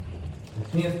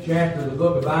the 10th chapter of the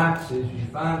book of Acts. As you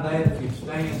find that, if you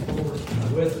stand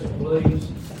with us,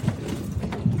 please.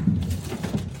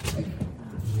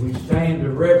 As we stand to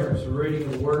reverence the reading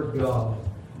of the Word of God.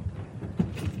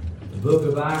 The book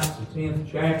of Acts, the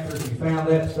 10th chapter. If you found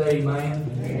that, say amen.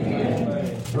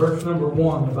 Amen. Verse number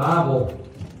 1, the Bible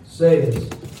says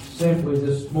simply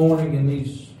this morning in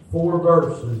these 4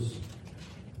 verses,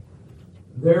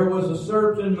 there was a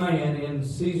certain man in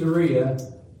Caesarea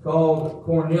called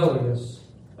Cornelius,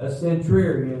 a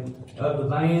centurion of the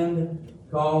band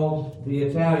called the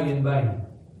Italian band,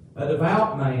 a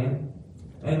devout man,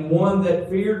 and one that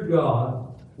feared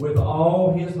God with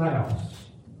all his house,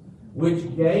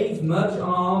 which gave much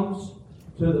alms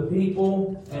to the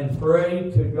people and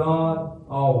prayed to God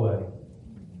always.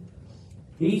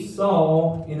 He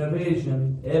saw in a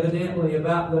vision, evidently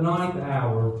about the 9th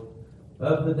hour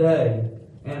of the day,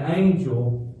 an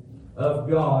angel of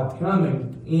God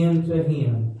coming into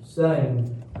him,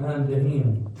 saying unto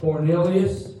him,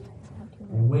 Cornelius.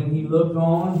 And when he looked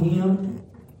on him,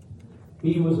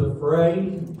 he was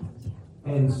afraid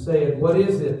and said, What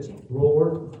is it,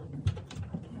 Lord?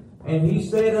 And he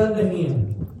said unto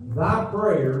him, Thy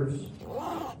prayers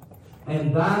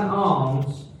and thine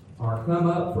alms are come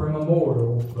up for a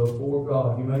memorial before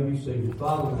God. You may be seated.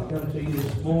 Father, we come to you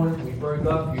this morning. We pray,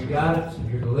 God, for your guidance and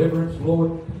your deliverance,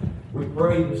 Lord. We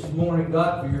pray this morning,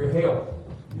 God, for your help.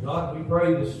 God, we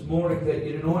pray this morning that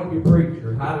you'd anoint your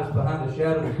preacher and hide us behind the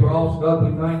shadow of the cross. God,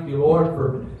 we thank you, Lord,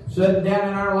 for sitting down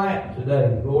in our lap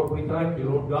today. Lord, we thank you,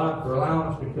 Lord God, for allowing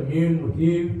us to commune with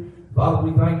you. Father,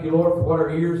 we thank you, Lord, for what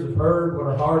our ears have heard, what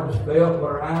our heart has felt,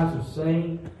 what our eyes have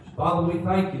seen. Father, we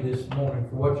thank you this morning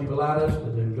for what you've allowed us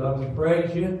to do. God, we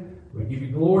praise you. We give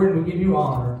you glory and we give you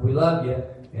honor. We love you.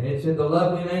 And it's in the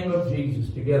lovely name of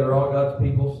Jesus together all God's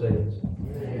people says.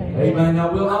 Amen.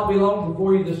 Now, we'll not be long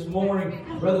before you this morning.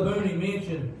 Brother Booney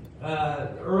mentioned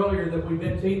earlier that we've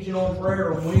been teaching on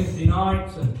prayer on Wednesday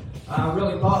nights, and I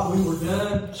really thought we were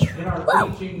done in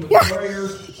our teaching with prayer,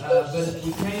 but as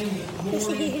we came this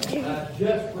morning,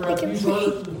 just for a few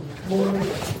verses this morning,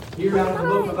 here out of the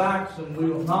book of Acts, and we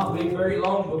will not be very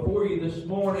long before you this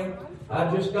morning.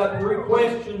 I just got 3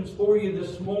 questions for you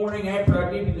this morning after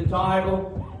I give you the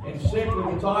title. And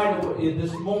simply the title is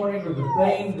this morning, or the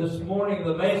theme this morning,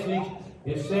 the message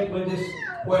is simply this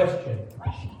question.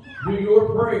 Do your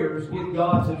prayers get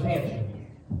God's attention?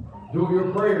 Do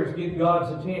your prayers get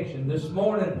God's attention? This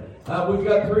morning, we've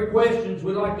got 3 questions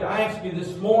we'd like to ask you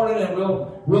this morning, and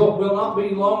we'll not be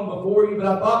long before you, but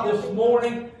I thought this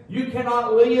morning, you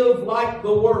cannot live like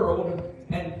the world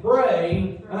and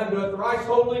pray unto a thrice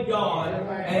holy God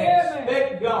and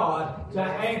expect God to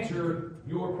answer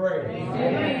your prayers.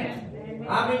 Amen.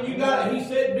 I mean, he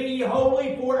said, Be ye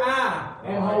holy, for I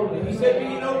am holy. He said,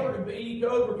 Be ye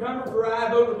overcomer, for I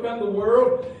have overcome the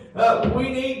world. We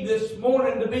need this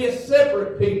morning to be a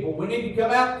separate people. We need to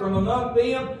come out from among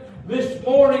them. This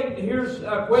morning, here's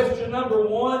question number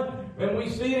 1. And we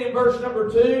see it in verse number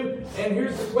 2. And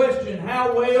here's the question.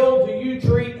 How well do you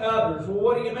treat others? Well,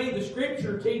 what do you mean? The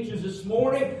Scripture teaches this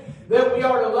morning that we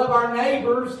are to love our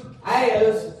neighbors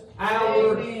as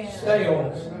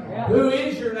ourselves. Who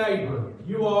is your neighbor?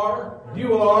 You are.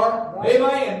 You are.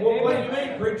 Amen. Well, what do you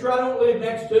mean, preacher? I don't live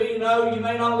next to you. No, you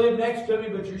may not live next to me,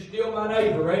 but you're still my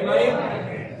neighbor.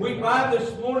 Amen. We find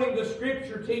this morning the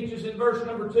Scripture teaches in verse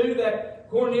number 2 that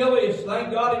Cornelius,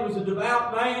 thank God, he was a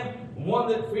devout man, one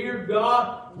that feared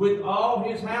God with all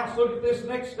his house. Look at this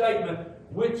next statement.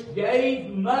 Which gave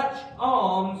much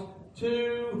alms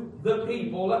to the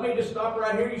people. Let me just stop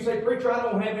right here. You say, preacher, I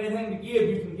don't have anything to give.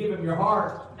 You can give him your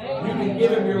heart. Amen. You can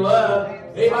give him your love.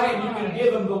 Amen. You can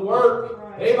give him the work.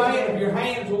 Amen. Of your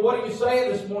hands. Well, what are you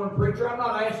saying this morning, preacher? I'm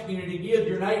not asking you to give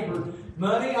your neighbor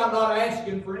money. I'm not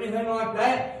asking for anything like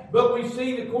that. But we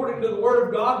see, according to the Word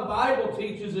of God, the Bible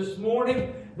teaches this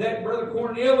morning that Brother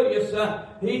Cornelius,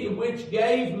 which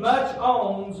gave much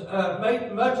alms,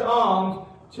 made much alms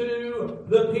to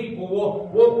the people.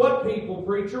 Well, what people,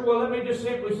 preacher? Well, let me just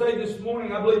simply say this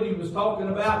morning, I believe he was talking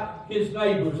about his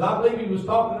neighbors. I believe he was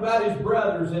talking about his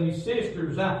brothers and his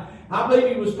sisters. I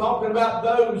believe he was talking about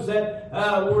those that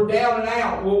were down and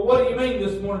out. Well, what do you mean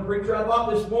this morning, preacher? I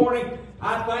thought this morning,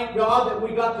 I thank God that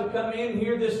we got to come in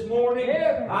here this morning.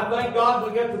 I thank God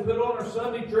we got to put on our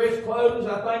Sunday dress clothes.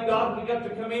 I thank God we got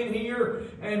to come in here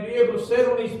and be able to sit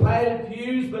on these padded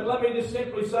pews. But let me just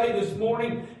simply say this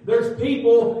morning, there's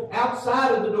people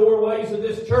outside of the doorways of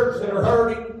this church that are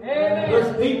hurting.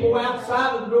 There's people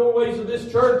outside of the doorways of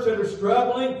this church that are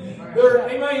struggling.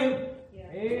 Amen.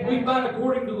 We find,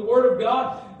 according to the Word of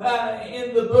God,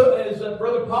 in the book, as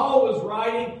Brother Paul was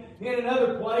writing, In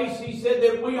another place, He said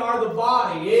that we are the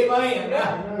body. Amen.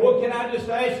 Well, can I just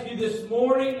ask you this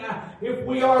morning, if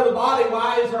we are the body,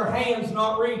 why is our hands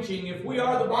not reaching? If we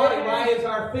are the body, why is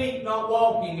our feet not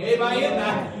walking?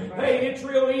 Amen. Hey, it's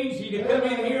real easy to come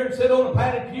in here and sit on a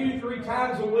padded pew 3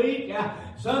 times a week.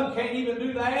 Some can't even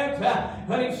do that.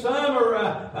 Honey, some are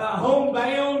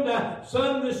homebound.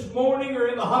 Some this morning are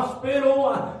in the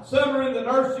hospital. Some are in the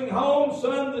nursing home.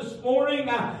 Some this morning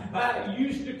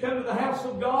used to come to the house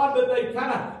of God, but they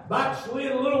kind of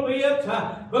backslid a little bit.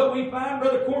 But we find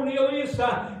Brother Cornelius,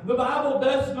 the Bible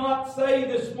does not say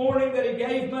this morning that he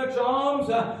gave much alms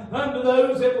unto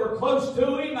those that were close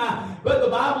to him. But the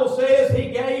Bible says he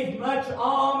gave much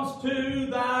alms to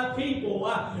thy people.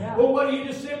 Well, what are you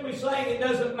just simply saying? It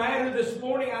doesn't matter this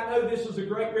morning. I know this is a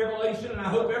great revelation, and I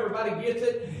hope everybody gets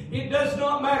it. It does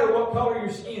not matter what color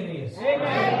your skin is.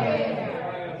 Amen.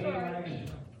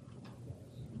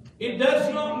 It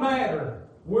does not matter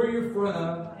where you're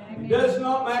from. It does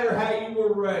not matter how you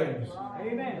were raised.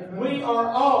 Amen. We are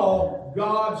all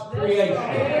God's creation.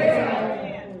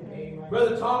 Amen.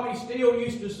 Brother Tommy Steele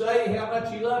used to say how much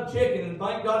he loved chicken, and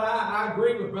thank God I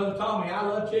agree with Brother Tommy. I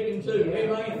love chicken too.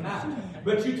 Amen.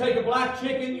 But you take a black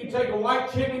chicken, you take a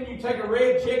white chicken, you take a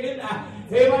red chicken,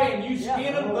 amen, you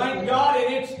skin them, thank God,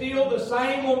 and it's still the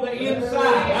same on the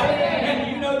inside.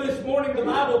 And you know this morning the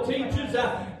Bible teaches,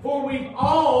 for we've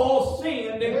all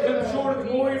sinned and come short of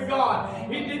the glory of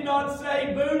God. It did not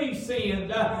say Booney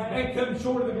sinned and come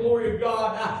short of the glory of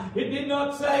God. It did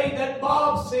not say that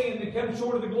Bob sinned and come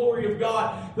short of the glory of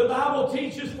God. The Bible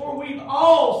teaches, for we've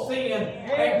all sinned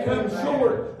and come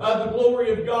short of the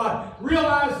glory of God.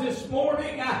 Realize this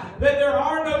morning that there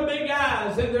are no big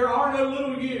eyes and there are no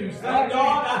little U's. Thank God.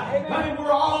 Honey,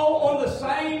 we're all on the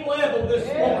same level this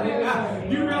morning.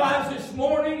 You realize this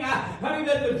morning, honey,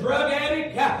 that the drug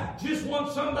addict just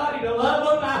wants somebody to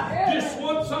love them, just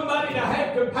wants somebody to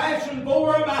have compassion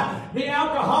for them. The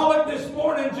alcoholic this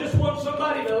morning just wants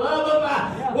somebody to love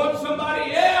them, wants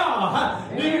somebody,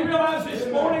 Do you realize this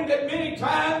morning that many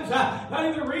times,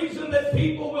 honey, the reason that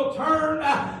people will turn,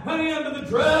 honey, under the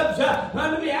drugs,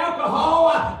 under the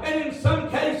alcohol, and in some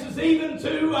cases even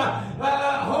to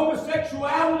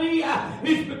homosexuality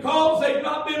is because they've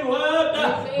not been loved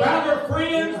by their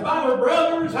friends, by their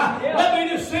brothers. Let me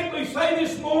just simply say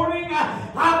this morning,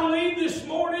 I believe this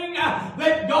morning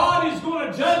that God is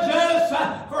going to judge us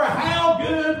for how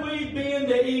good we've been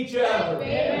to each other.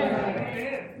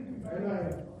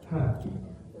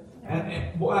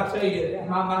 And boy, I tell you, in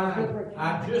my mind,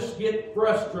 I just get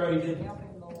frustrated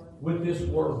with this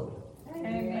world.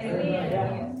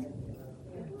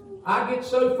 I get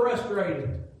so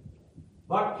frustrated.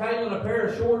 Bought Kaylin a pair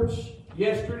of shorts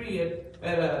yesterday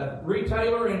at a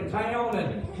retailer in town,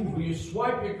 and you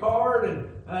swipe your card and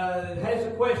it has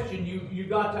a question you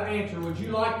got to answer. Would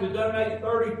you like to donate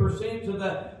 30% to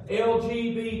the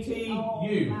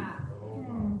LGBTQ?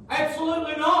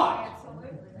 Absolutely not.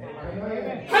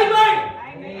 Amen.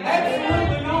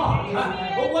 Absolutely not.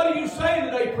 But what are you saying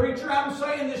today, preacher? I'm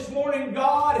saying this morning,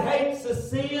 God hates the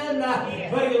sin,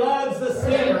 but He loves the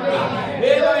sinner.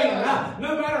 Amen.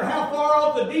 No matter how far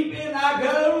off the deep end I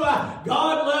go,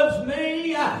 God loves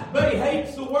me, but He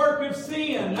hates the work of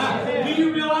sin. Do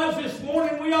you realize this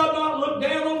morning we ought not look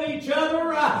down on each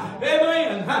other?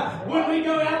 Amen. When we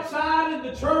go outside in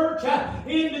the church,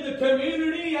 into the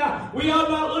community, we ought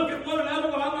not look at one another.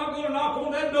 Well, I'm not going to knock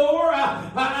on that door.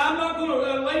 I'm not going to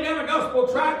lay down a gospel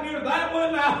tract near that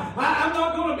one. I'm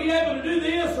not going to be able to do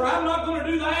this, or I'm not going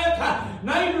to do that.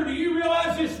 Neighbor, do you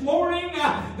realize this morning,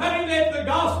 honey, that the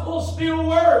gospel still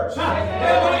works?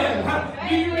 Amen.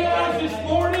 Do you realize this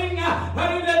morning,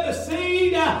 honey, that the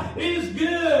seed is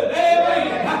good?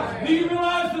 Amen. Do you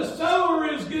realize the sower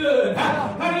is good?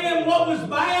 Honey, and what was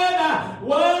bad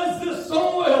was the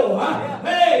soil.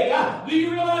 Hey, do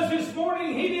you realize this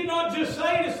morning He did not just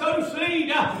say to sow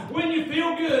seed when you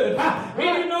feel good. He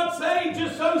did not say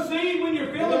just sow seed when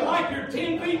you're feeling like you're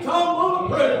 10 feet tall,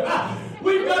 bulletproof.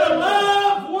 We've got to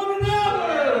love one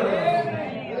another.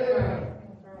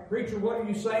 Preacher, what are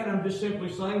you saying? I'm just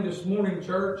simply saying this morning,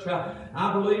 church,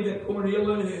 I believe that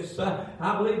Cornelius,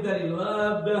 I believe that he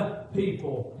loved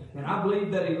people. And I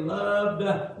believe that he loved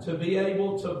to be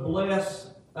able to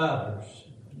bless others.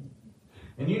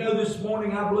 And you know, this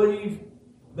morning I believe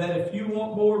that if you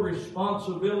want more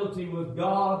responsibility with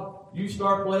God, you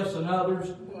start blessing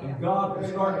others, and God will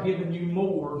start giving you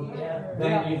more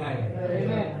than you have.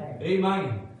 Amen.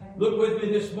 Amen. Look with me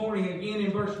this morning again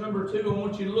in verse number 2. I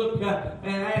want you to look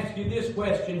and ask you this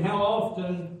question. How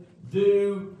often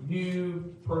do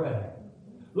you pray?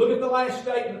 Look at the last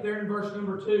statement there in verse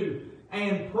number 2.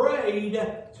 And prayed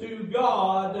to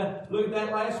God, look at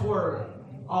that last word,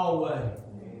 always.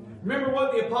 Remember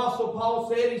what the Apostle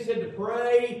Paul said? He said to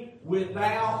pray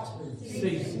without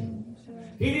ceasing.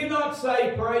 He did not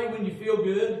say pray when you feel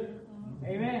good.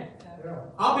 Amen.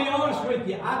 I'll be honest with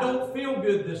you, I don't feel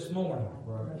good this morning.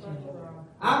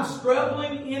 I'm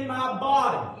struggling in my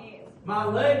body. My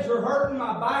legs are hurting,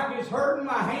 my back is hurting,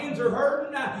 my hands are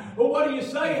hurting. But what are you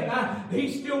saying?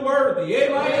 He's still worthy.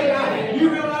 Amen.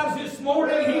 You realize this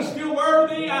morning He's still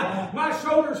worthy. My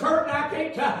shoulders hurting. I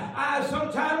can't.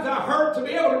 Sometimes I hurt to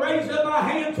be able to raise up my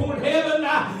hand toward heaven.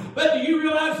 But do you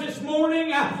realize this morning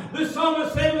the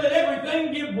psalmist said, "Let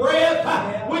everything give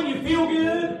breath." When you feel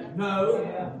good? No.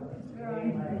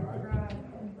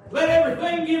 Let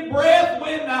everything give breath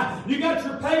when you got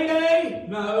your payday?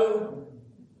 No.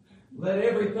 Let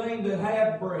everything that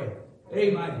have breath.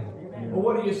 Amen. Well,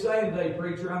 what are you saying today,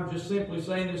 preacher? I'm just simply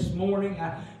saying this morning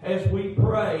as we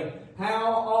pray,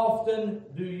 how often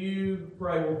do you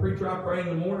pray? Well, preacher, I pray in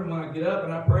the morning when I get up,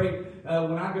 and I pray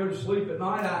when I go to sleep at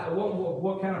night.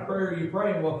 What kind of prayer are you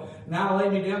praying? Well, now I lay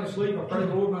me down to sleep. I pray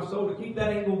the Lord my soul to keep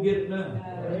that. Ain't going to get it done.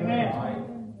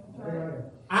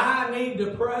 Amen. I need to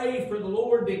pray for the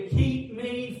Lord to keep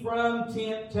me from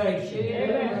temptation.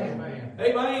 Amen.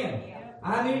 Amen.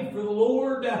 I need for the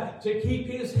Lord to keep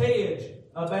His hedge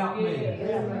about me.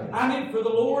 I need for the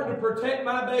Lord to protect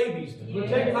my babies, to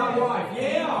protect my wife.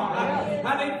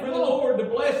 I need for the Lord to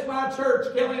bless my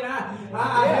church. Kelly and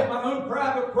I have my own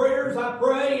private prayers. I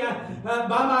pray by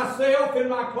myself in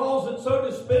my closet, so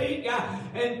to speak,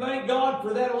 and thank God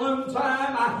for that alone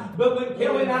time. But when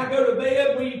Kelly and I go to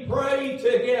bed, we pray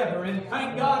together, and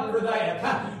thank God for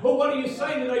that. But what are you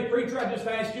saying today, preacher? I just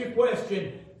asked you a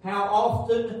question. How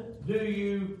often do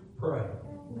you pray?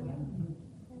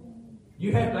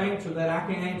 You have to answer that.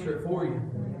 I can't answer it for you.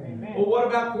 Amen. Well, what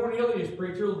about Cornelius,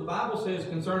 preacher? The Bible says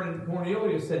concerning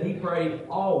Cornelius that he prayed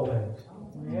always.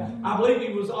 Yeah. I believe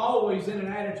he was always in an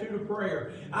attitude of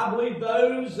prayer. I believe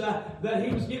those that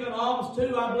he was giving alms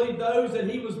to, I believe those that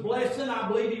he was blessing, I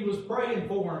believe he was praying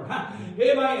for them.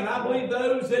 Amen. I believe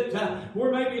those that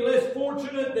were maybe less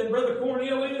fortunate than Brother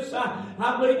Cornelius,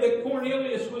 I believe that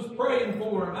Cornelius was praying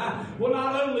for him. Well,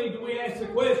 not only do we ask the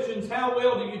questions, how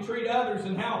well do you treat others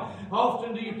and how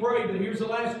often do you pray? But here's the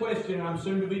last question, and I'm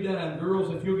soon to be done.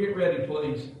 Girls, if you'll get ready,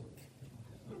 please.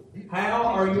 How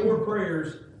are your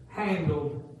prayers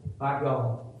handled by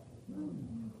God?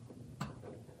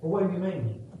 Well, what do you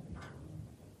mean?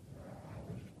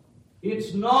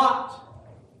 It's not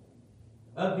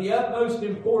of the utmost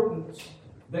importance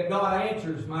that God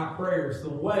answers my prayers the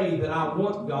way that I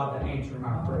want God to answer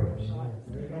my prayers.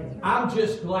 I'm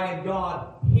just glad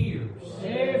God hears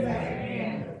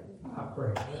my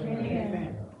prayers.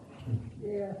 Amen.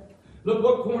 Yeah. Look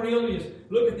what Cornelius,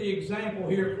 look at the example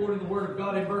here according to the Word of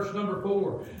God in verse number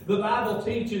 4. The Bible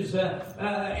teaches,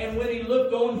 and when he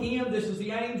looked on him, this is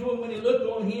the angel, and when he looked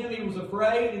on him, he was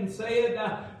afraid and said,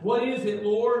 "What is it,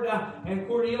 Lord?" And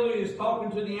Cornelius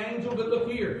talking to the angel, but look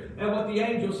here at what the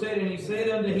angel said, and he said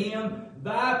unto him,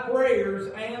 "Thy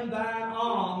prayers and thine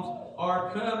alms are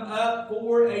come up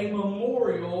for a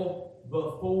memorial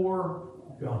before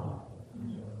God."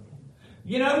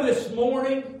 You know, this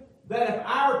morning, that if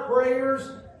our prayers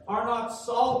are not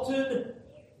salted,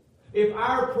 if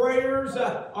our prayers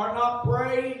are not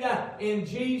prayed in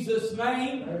Jesus'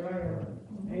 name,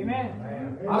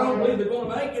 Amen. I don't believe they're going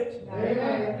to make it.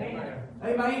 Amen.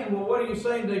 Amen. Well, what are you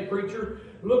saying today, preacher?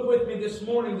 Look with me this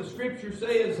morning. The Scripture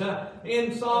says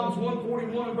in Psalms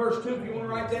 141 and verse 2, if you want to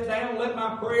write that down, "Let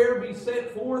my prayer be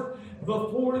set forth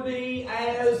before thee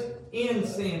as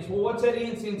incense." Well, what's that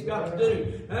incense got to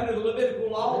do? Under the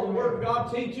Levitical law, the Word of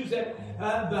God teaches that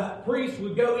the priest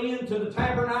would go into the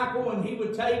tabernacle and he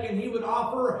would take and he would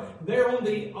offer there on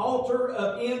the altar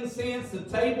of incense, the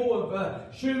table of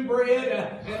shewbread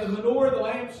and the menorah, the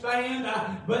lampstand.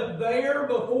 But there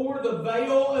before the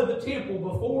veil of the temple,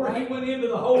 before he went into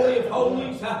the Holy of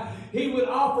Holies, he would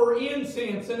offer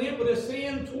incense, and it would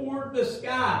ascend toward the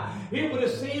sky. It would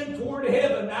ascend toward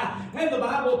heaven. And the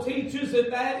Bible teaches that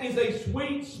that is a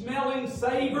sweet-smelling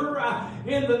savor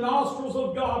in the nostrils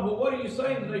of God. Well, what are you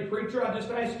saying today, preacher? I just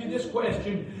asked you this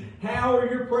question. How are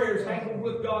your prayers handled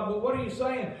with God? Well, what are you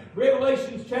saying?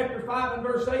 Revelations chapter 5 and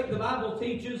verse 8, the Bible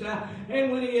teaches,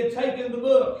 and when he had taken the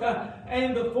book,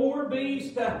 and the 4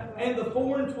 beasts and the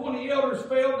 24 elders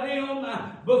fell down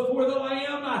before the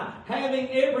Lamb, having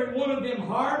every one of them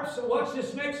harps. So watch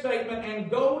this next statement.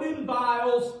 And golden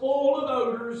vials full of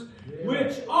odors,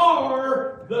 which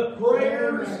are the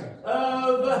prayers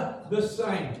of the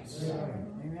saints.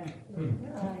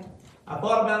 I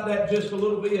thought about that just a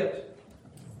little bit.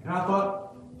 And I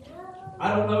thought,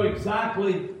 I don't know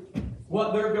exactly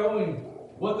what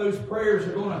those prayers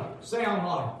are going to sound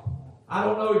like. I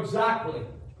don't know exactly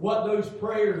what those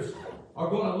prayers are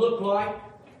going to look like,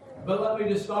 but let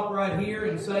me just stop right here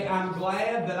and say I'm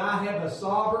glad that I have a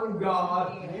sovereign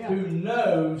God who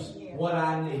knows what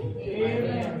I need.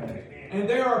 Amen. And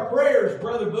there are prayers,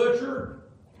 Brother Butcher,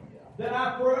 that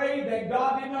I prayed that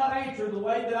God did not answer the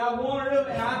way that I wanted them,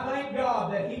 and I thank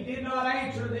God that He did not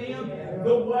answer them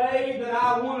the way that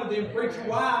I wanted them. Preacher,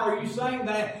 why are you saying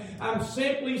that? I'm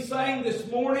simply saying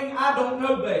this morning, I don't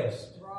know best.